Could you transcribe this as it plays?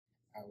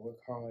I work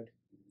hard.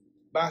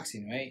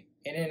 Boxing, right?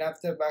 And then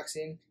after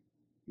boxing,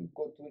 you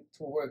go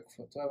to work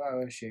for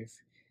 12-hour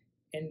shift,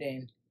 and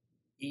then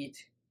eat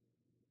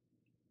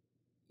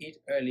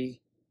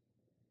early,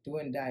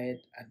 doing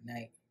diet at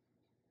night.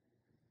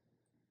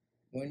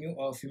 When you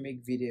off, you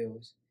make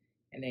videos,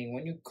 and then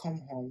when you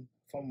come home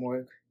from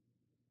work,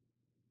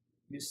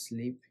 you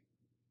sleep,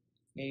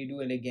 and you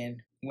do it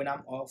again. When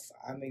I'm off,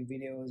 I make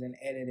videos and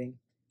editing.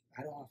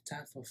 I don't have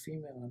time for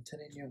female. I'm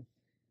telling you,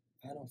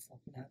 I don't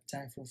fucking have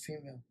time for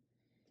female.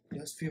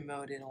 Those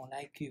female, they don't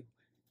like you.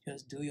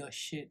 Just do your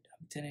shit.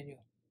 I'm telling you,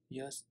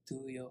 just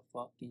do your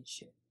fucking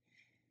shit.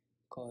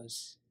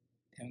 Cause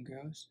them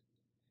girls,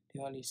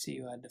 they only see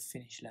you at the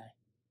finish line.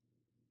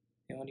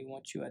 They only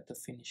want you at the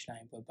finish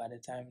line. But by the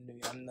time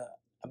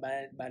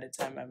by the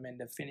time I'm in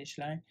the finish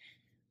line,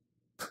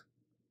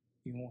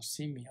 you won't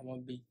see me. I'm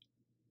gonna be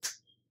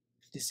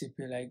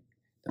disappear like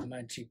the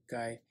magic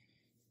guy,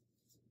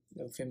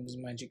 the famous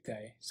magic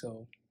guy.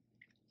 So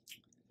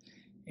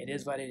it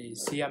is what it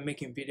is. See, I'm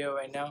making video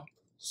right now,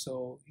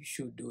 so you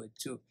should do it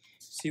too.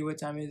 See, what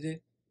time is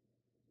it?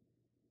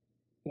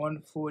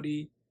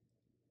 1:40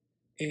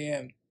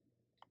 a.m.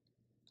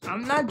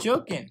 I'm not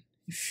joking.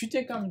 If you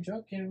think I'm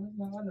joking,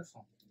 where's my other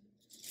phone?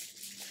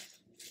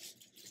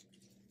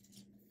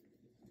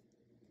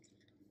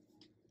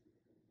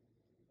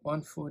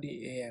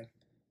 (1:40 a.m.)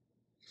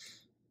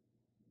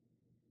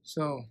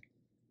 So,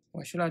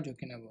 what should I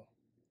joking about?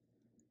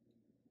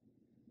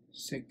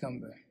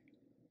 September.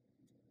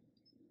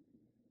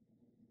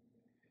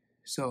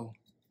 So,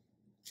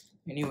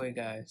 anyway,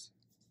 guys,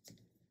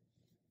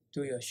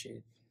 do your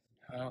shit.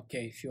 I don't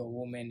care if you're a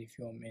woman, if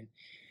you're a man.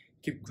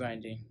 Keep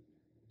grinding.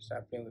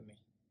 Stop playing with me.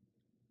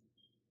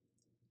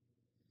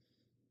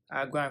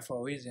 I grind for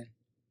a reason.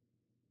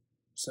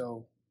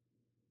 So,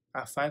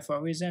 I fight for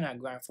a reason, I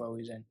grind for a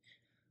reason.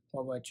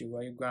 What about you?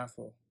 What you grind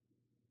for?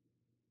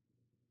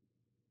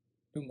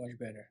 Do much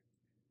better.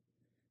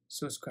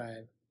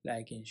 Subscribe,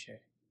 like, and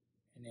share.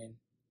 And then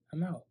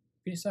I'm out.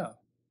 Peace out.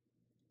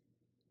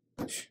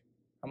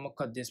 I'm gonna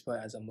cut this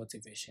part as a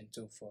motivation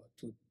too for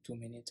 2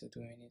 minutes or 2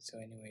 minutes. So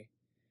anyway,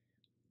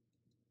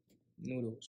 noodles.